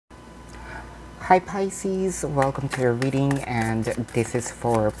Hi Pisces, welcome to your reading, and this is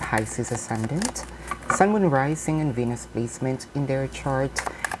for Pisces Ascendant, Sun, Moon, Rising, and Venus placement in their chart.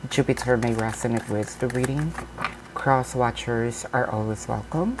 Jupiter may resonate with the reading. Cross watchers are always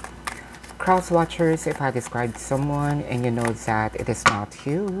welcome. Cross watchers, if I describe someone and you know that it is not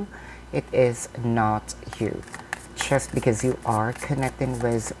you, it is not you. Just because you are connecting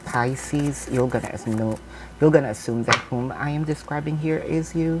with Pisces, you're gonna assume that whom I am describing here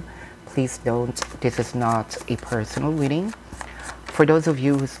is you. Please don't. This is not a personal reading. For those of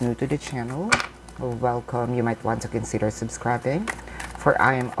you who's new to the channel, welcome. You might want to consider subscribing, for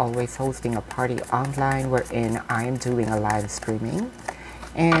I am always hosting a party online wherein I am doing a live streaming.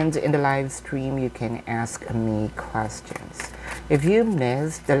 And in the live stream, you can ask me questions. If you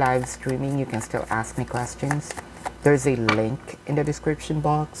missed the live streaming, you can still ask me questions. There's a link in the description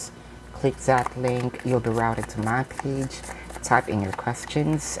box. Click that link. You'll be routed to my page. Type in your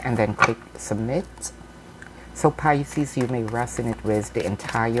questions and then click submit. So Pisces, you may resonate with the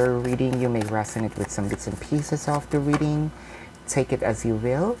entire reading. You may resonate with some bits and pieces of the reading. Take it as you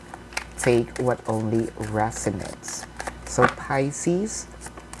will. Take what only resonates. So Pisces,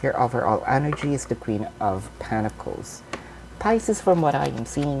 your overall energy is the Queen of Pentacles. Pisces, from what I am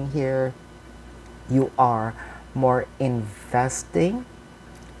seeing here, you are more investing,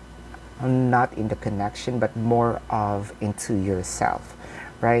 not in the connection, but more of into yourself,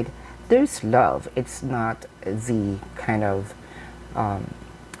 right? There's love. It's not the kind of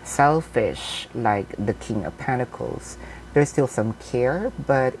selfish like the King of Pentacles. There's still some care,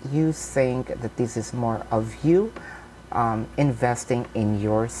 but you think that this is more of you investing in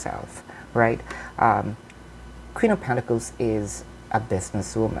yourself, right? Queen of Pentacles is a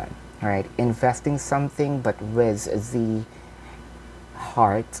businesswoman, right? Investing something, but with the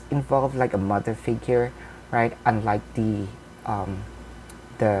heart involved, like a mother figure, right? Unlike the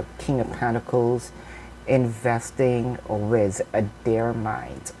King of Pentacles, investing with their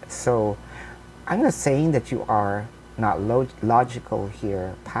mind. So I'm not saying that you are not logical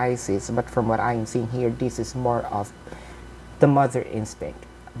here, Pisces, but from what I'm seeing here, this is more of the mother instinct,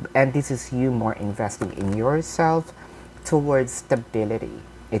 and this is you more investing in yourself towards stability.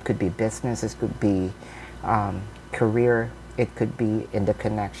 It could be business, it could be career, it could be in the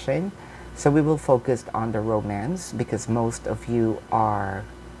connection. So we will focus on the romance because most of you are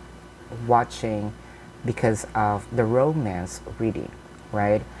watching because of the romance reading,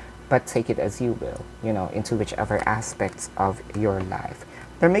 right? But take it as you will, you know, into whichever aspects of your life.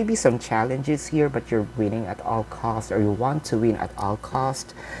 There may be some challenges here, but you're winning at all costs, or you want to win at all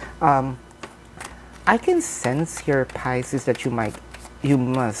costs. I can sense here, Pisces, that you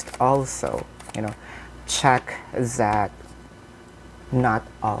must also, you know, check that not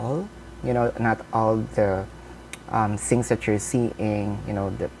all the things that you're seeing, you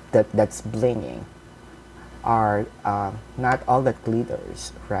know, that's blinging are not all that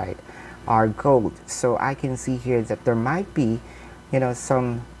glitters, right, are gold. So I can see here that there might be, you know,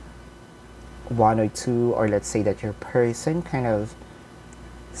 some one or two, or let's say that your person kind of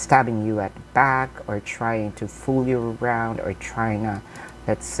stabbing you at the back, or trying to fool you around, or trying to,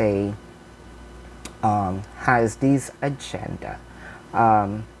 let's say, has this agenda,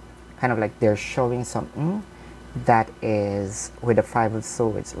 kind of like they're showing something that is with the Five of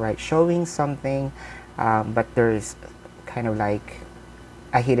Swords, right? Showing something, but there's kind of like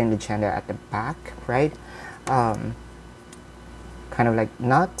a hidden agenda at the back, right? Kind of like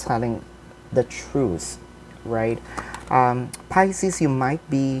not telling the truth, right? Pisces, you might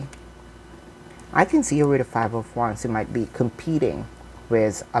be, I can see you with the Five of Wands, you might be competing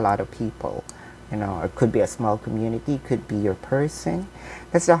with a lot of people, you know, it could be a small community, could be your person.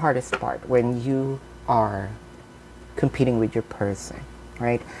 That's the hardest part, when you are competing with your person,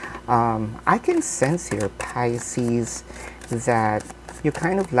 right? I can sense here, Pisces, that you're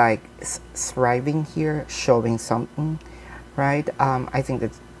kind of like striving here, showing something, right? I think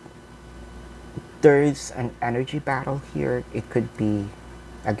that there's an energy battle here. It could be,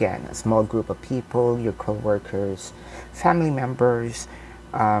 again, a small group of people, your co-workers, family members,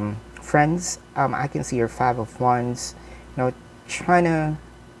 friends. I can see your Five of Wands, you know, trying to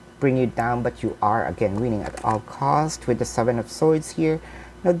bring you down, but you are, again, winning at all costs with the Seven of Swords here.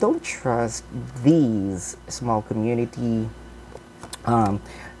 Now, don't trust these small community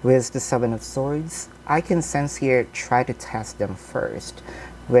with the Seven of Swords. I can sense here, try to test them first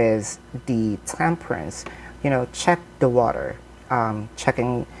with the Temperance. You know, check the water,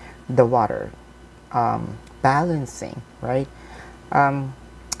 checking the water, balancing, right?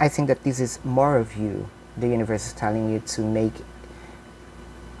 I think that this is more of you. The universe is telling you to make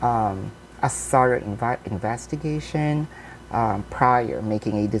a thorough investigation prior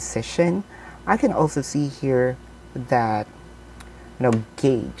making a decision, I can also see here that,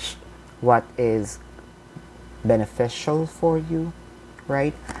 gauge what is beneficial for you,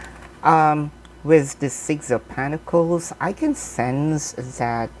 right? With the Six of Pentacles, I can sense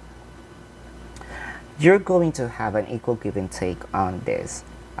that you're going to have an equal give and take on this.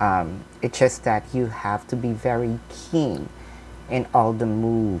 It's just that you have to be very keen in all the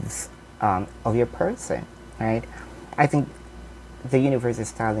moves of your person, right? I think the universe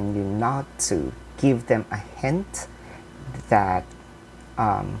is telling you not to give them a hint that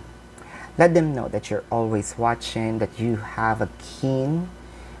let them know that you're always watching, that you have a keen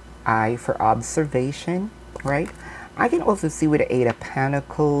eye for observation, right? I can also see with the Eight of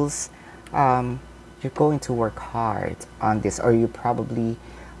Pentacles, you're going to work hard on this, or you probably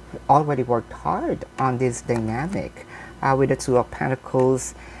already worked hard on this dynamic. With the Two of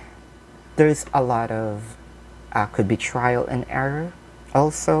Pentacles, there's a lot of, could be trial and error.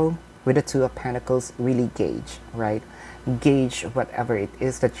 Also, with the Two of Pentacles, really gauge, right? Gauge whatever it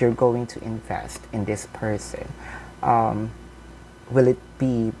is that you're going to invest in this person. Will it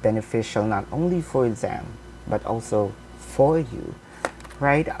be beneficial not only for them, but also for you,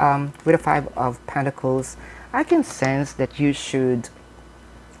 right? With the Five of Pentacles, I can sense that you should,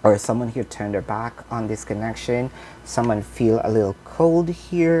 or someone here turned their back on this connection. Someone feel a little cold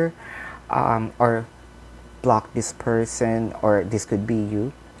here, or block this person, or this could be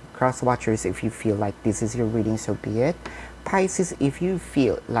you. Cross watchers, if you feel like this is your reading, so be it. Pisces, if you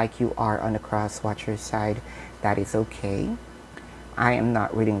feel like you are on the cross watcher side, that is okay. I am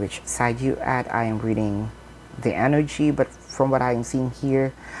not reading which side you at. I am reading the energy, but from what I am seeing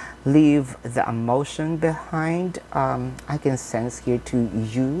here, leave the emotion behind. I can sense here to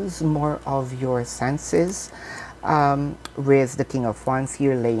use more of your senses. With the King of Wands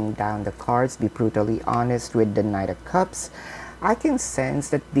here laying down the cards, be brutally honest with the Knight of Cups. I can sense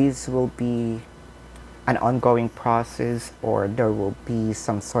that this will be an ongoing process, or there will be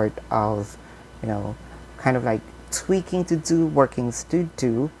some sort of, kind of like tweaking to do, workings to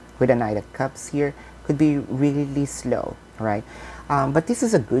do with the Knight of Cups here. Could be really slow, right? But this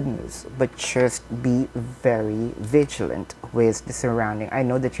is a good news, but just be very vigilant with the surrounding. I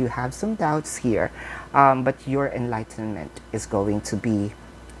know that you have some doubts here, but your enlightenment is going to be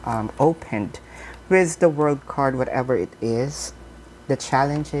opened with the World card, whatever it is, the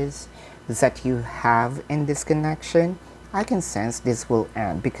challenges that you have in this connection. I can sense this will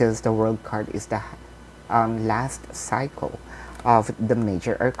end because the World card is the last cycle of the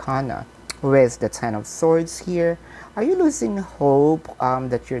major arcana. With the Ten of Swords here, are you losing hope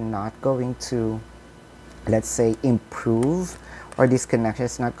that you're not going to, let's say, improve, or this connection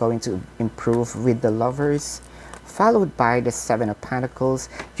is not going to improve with the Lovers? Followed by the Seven of Pentacles,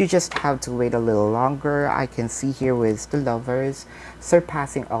 you just have to wait a little longer. I can see here with the Lovers,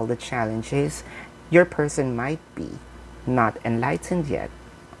 surpassing all the challenges. Your person might be not enlightened yet,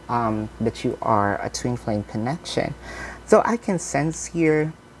 that you are a twin flame connection. So I can sense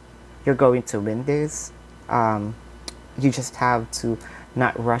here, you're going to win this. You just have to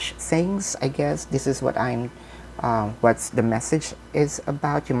not rush things, I guess. This is what what's the message is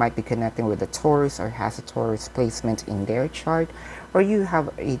about. You might be connecting with a Taurus, or has a Taurus placement in their chart, or you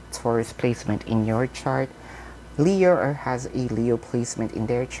have a Taurus placement in your chart. Leo, or has a Leo placement in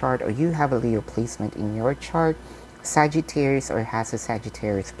their chart, or you have a Leo placement in your chart. Sagittarius, or has a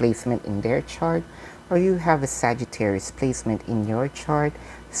Sagittarius placement in their chart, or you have a Sagittarius placement in your chart.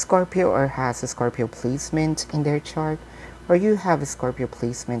 Scorpio, or has a Scorpio placement in their chart, or you have a Scorpio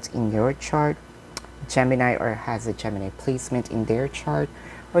placement in your chart. Gemini, or has a Gemini placement in their chart,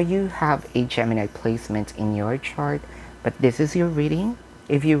 or you have a Gemini placement in your chart. But this is your reading.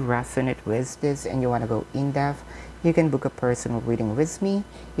 If you resonate with this and you want to go in depth, you can book a personal reading with me.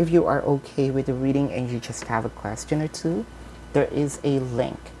 If you are okay with the reading and you just have a question or two, there is a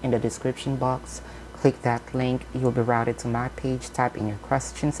link in the description box. Click that link, you'll be routed to my page. Type in your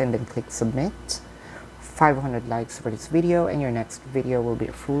questions and then click submit. 500 likes for this video, and your next video will be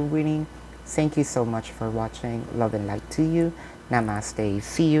a full reading. Thank you so much for watching. Love and light to you. Namaste.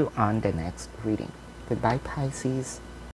 See you on the next reading. Goodbye, Pisces.